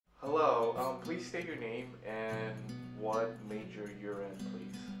Hello, please state your name and what major you're in,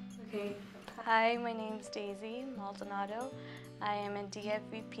 please. Okay. Hi, my name's Daisy Maldonado. I am in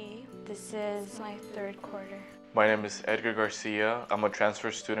DFVP. This is my third quarter. My name is Edgar Garcia. I'm a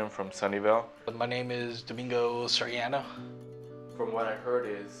transfer student from Sunnyvale. My name is Domingo Soriano. From what I heard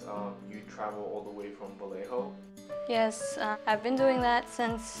is you travel all the way from Vallejo. Yes, I've been doing that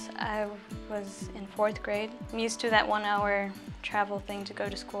since I was in 4th grade. I'm used to that 1-hour travel thing to go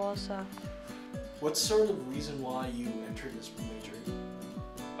to school, so. What's sort of the reason why you entered this major?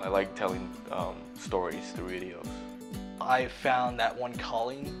 I like telling stories through videos. I found that one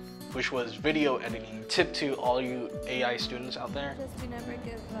calling, which was video editing. Tip to all you AI students out there. Just you never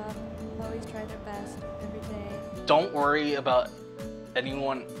give up. Always try their best every day. Don't worry about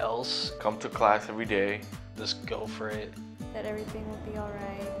anyone else. Come to class every day. Just go for it. That everything will be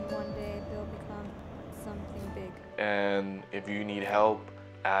alright, and one day they'll become something big. And if you need help,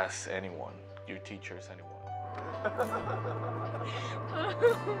 ask anyone, your teachers, anyone.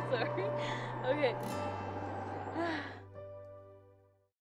 Sorry. Okay.